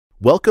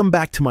Welcome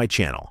back to my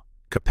channel.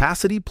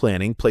 Capacity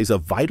planning plays a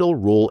vital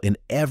role in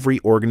every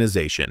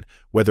organization,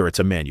 whether it's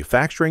a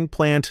manufacturing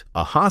plant,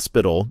 a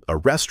hospital, a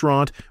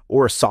restaurant,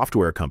 or a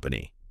software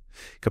company.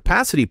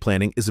 Capacity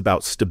planning is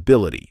about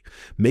stability,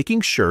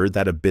 making sure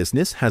that a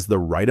business has the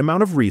right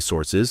amount of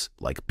resources,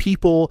 like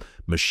people,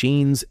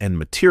 machines, and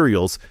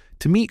materials,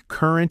 to meet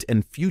current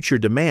and future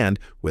demand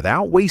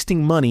without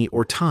wasting money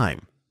or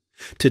time.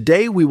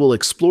 Today, we will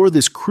explore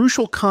this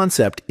crucial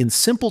concept in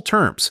simple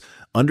terms,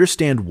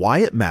 understand why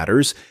it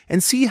matters,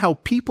 and see how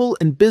people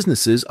and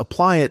businesses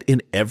apply it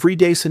in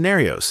everyday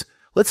scenarios.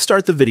 Let's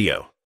start the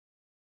video.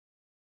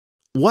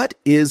 What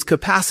is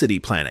capacity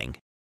planning?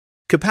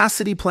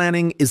 Capacity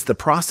planning is the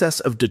process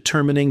of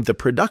determining the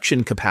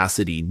production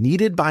capacity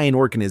needed by an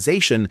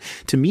organization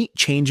to meet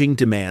changing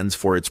demands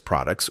for its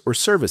products or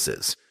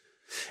services.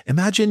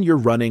 Imagine you're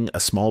running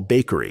a small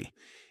bakery.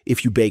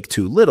 If you bake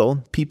too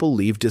little, people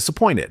leave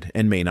disappointed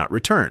and may not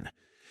return.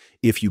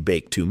 If you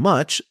bake too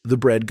much, the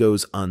bread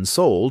goes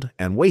unsold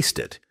and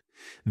wasted.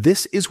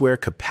 This is where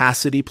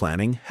capacity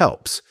planning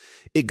helps.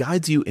 It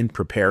guides you in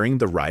preparing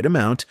the right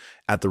amount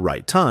at the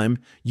right time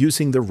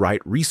using the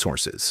right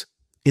resources.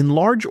 In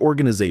large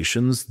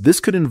organizations, this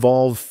could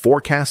involve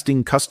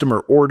forecasting customer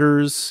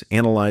orders,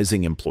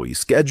 analyzing employee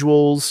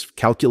schedules,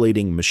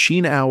 calculating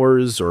machine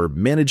hours, or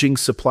managing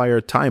supplier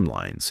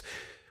timelines.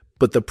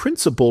 But the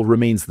principle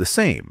remains the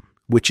same,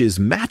 which is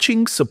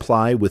matching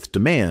supply with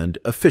demand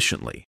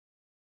efficiently.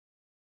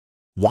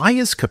 Why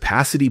is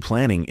capacity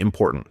planning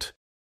important?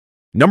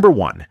 Number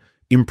 1,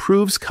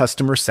 improves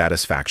customer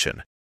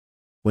satisfaction.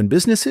 When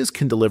businesses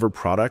can deliver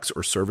products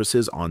or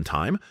services on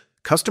time,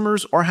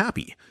 customers are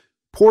happy.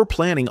 Poor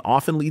planning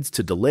often leads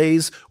to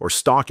delays or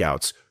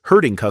stockouts,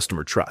 hurting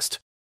customer trust.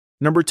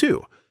 Number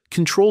 2,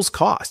 controls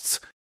costs.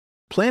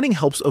 Planning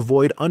helps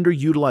avoid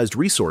underutilized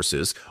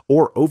resources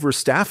or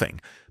overstaffing,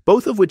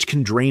 both of which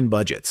can drain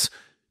budgets.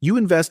 You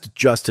invest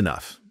just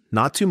enough,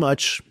 not too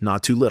much,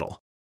 not too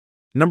little.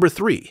 Number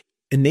 3,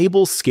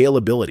 enables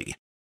scalability.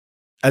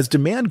 As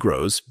demand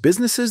grows,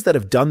 businesses that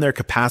have done their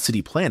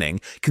capacity planning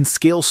can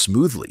scale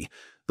smoothly.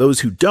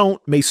 Those who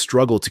don't may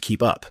struggle to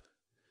keep up.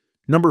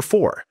 Number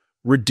 4,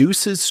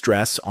 reduces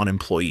stress on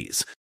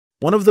employees.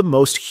 One of the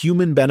most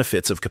human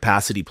benefits of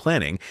capacity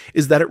planning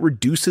is that it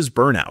reduces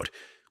burnout.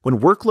 When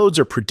workloads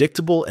are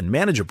predictable and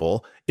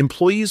manageable,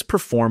 employees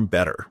perform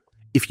better.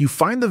 If you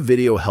find the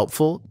video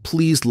helpful,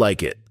 please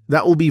like it.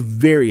 That will be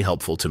very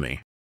helpful to me.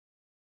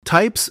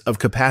 Types of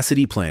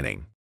capacity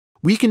planning.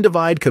 We can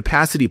divide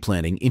capacity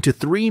planning into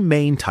 3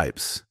 main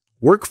types: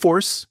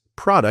 workforce,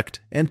 product,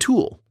 and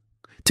tool.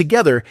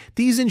 Together,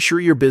 these ensure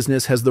your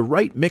business has the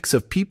right mix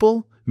of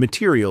people,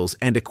 materials,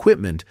 and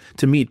equipment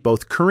to meet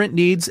both current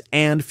needs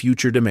and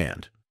future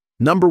demand.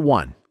 Number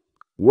 1,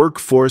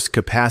 workforce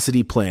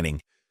capacity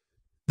planning.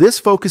 This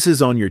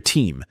focuses on your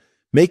team,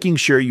 making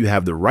sure you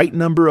have the right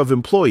number of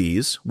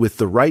employees with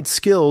the right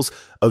skills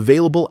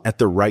available at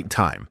the right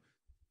time.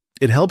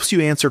 It helps you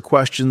answer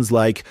questions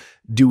like,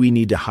 do we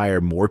need to hire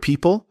more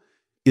people?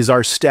 Is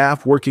our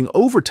staff working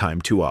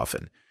overtime too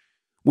often?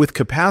 With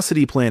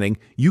capacity planning,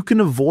 you can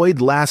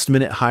avoid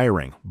last-minute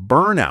hiring,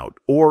 burnout,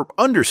 or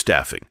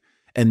understaffing,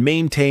 and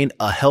maintain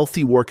a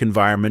healthy work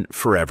environment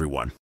for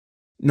everyone.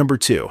 Number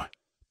 2,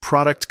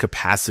 product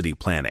capacity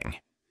planning.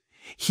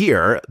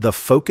 Here, the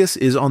focus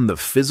is on the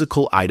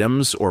physical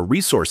items or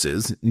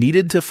resources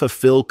needed to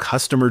fulfill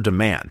customer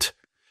demand.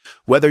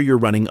 Whether you're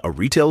running a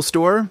retail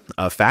store,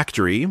 a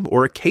factory,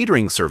 or a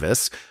catering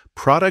service,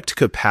 product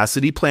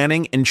capacity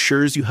planning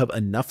ensures you have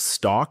enough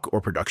stock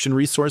or production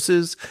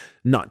resources,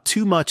 not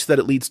too much that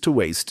it leads to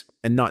waste,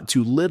 and not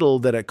too little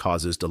that it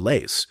causes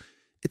delays.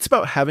 It's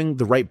about having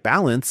the right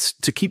balance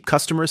to keep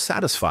customers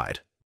satisfied.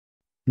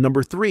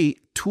 Number 3,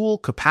 tool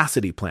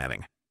capacity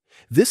planning.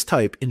 This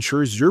type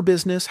ensures your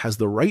business has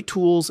the right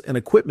tools and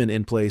equipment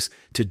in place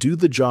to do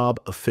the job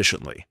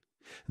efficiently.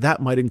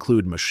 That might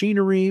include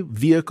machinery,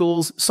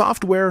 vehicles,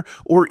 software,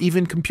 or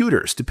even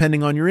computers,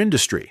 depending on your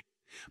industry.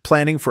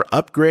 Planning for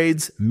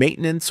upgrades,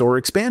 maintenance, or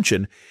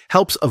expansion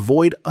helps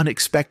avoid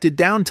unexpected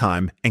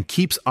downtime and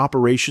keeps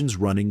operations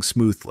running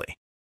smoothly.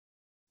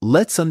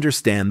 Let's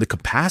understand the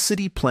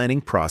capacity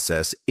planning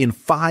process in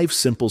 5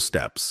 simple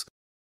steps.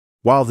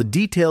 While the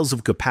details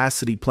of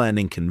capacity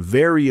planning can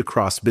vary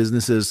across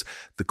businesses,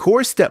 the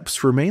core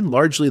steps remain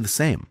largely the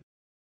same.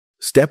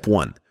 Step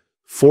 1,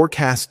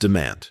 forecast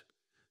demand.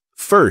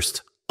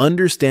 First,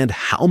 understand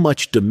how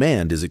much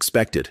demand is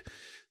expected.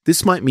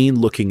 This might mean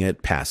looking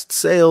at past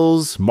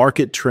sales,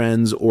 market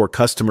trends, or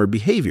customer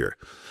behavior.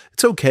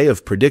 It's okay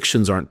if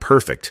predictions aren't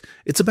perfect.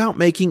 It's about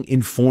making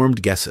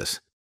informed guesses.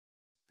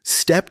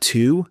 Step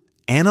 2,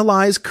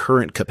 analyze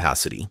current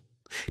capacity.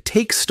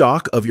 Take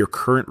stock of your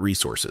current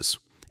resources.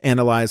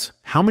 Analyze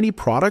how many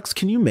products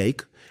can you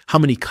make, how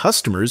many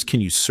customers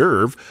can you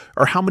serve,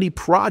 or how many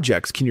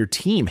projects can your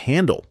team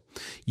handle.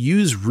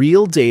 Use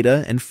real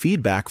data and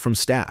feedback from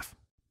staff.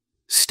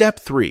 Step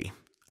 3,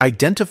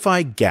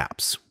 identify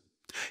gaps.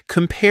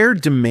 Compare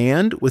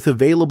demand with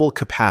available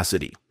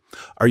capacity.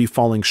 Are you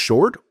falling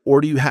short,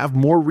 or do you have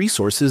more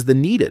resources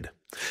than needed?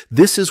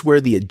 This is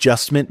where the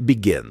adjustment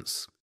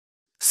begins.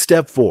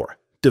 Step 4.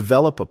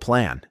 Develop a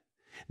plan.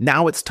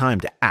 Now it's time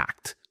to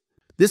act.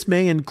 This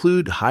may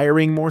include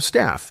hiring more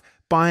staff,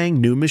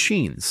 buying new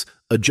machines,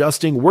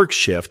 adjusting work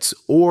shifts,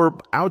 or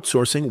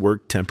outsourcing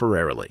work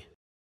temporarily.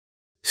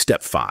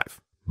 Step 5.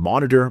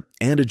 Monitor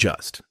and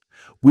adjust.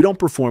 We don't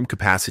perform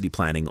capacity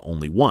planning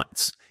only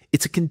once.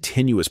 It's a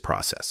continuous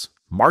process.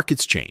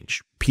 Markets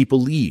change, people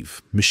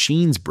leave,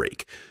 machines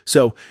break,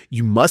 so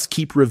you must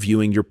keep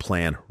reviewing your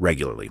plan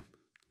regularly.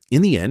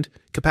 In the end,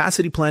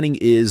 capacity planning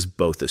is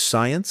both a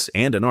science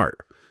and an art.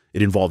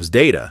 It involves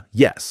data,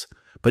 yes,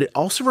 but it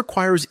also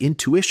requires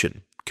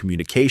intuition,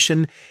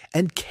 communication,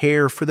 and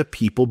care for the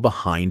people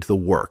behind the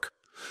work.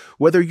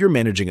 Whether you're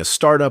managing a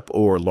startup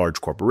or a large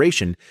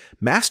corporation,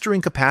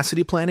 mastering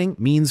capacity planning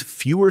means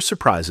fewer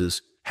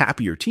surprises,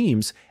 happier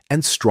teams,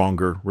 and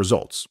stronger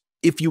results.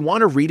 If you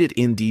want to read it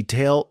in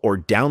detail or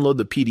download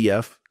the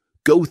PDF,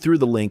 go through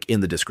the link in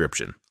the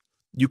description.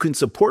 You can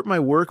support my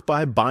work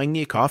by buying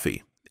me a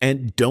coffee,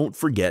 and don't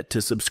forget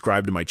to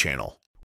subscribe to my channel.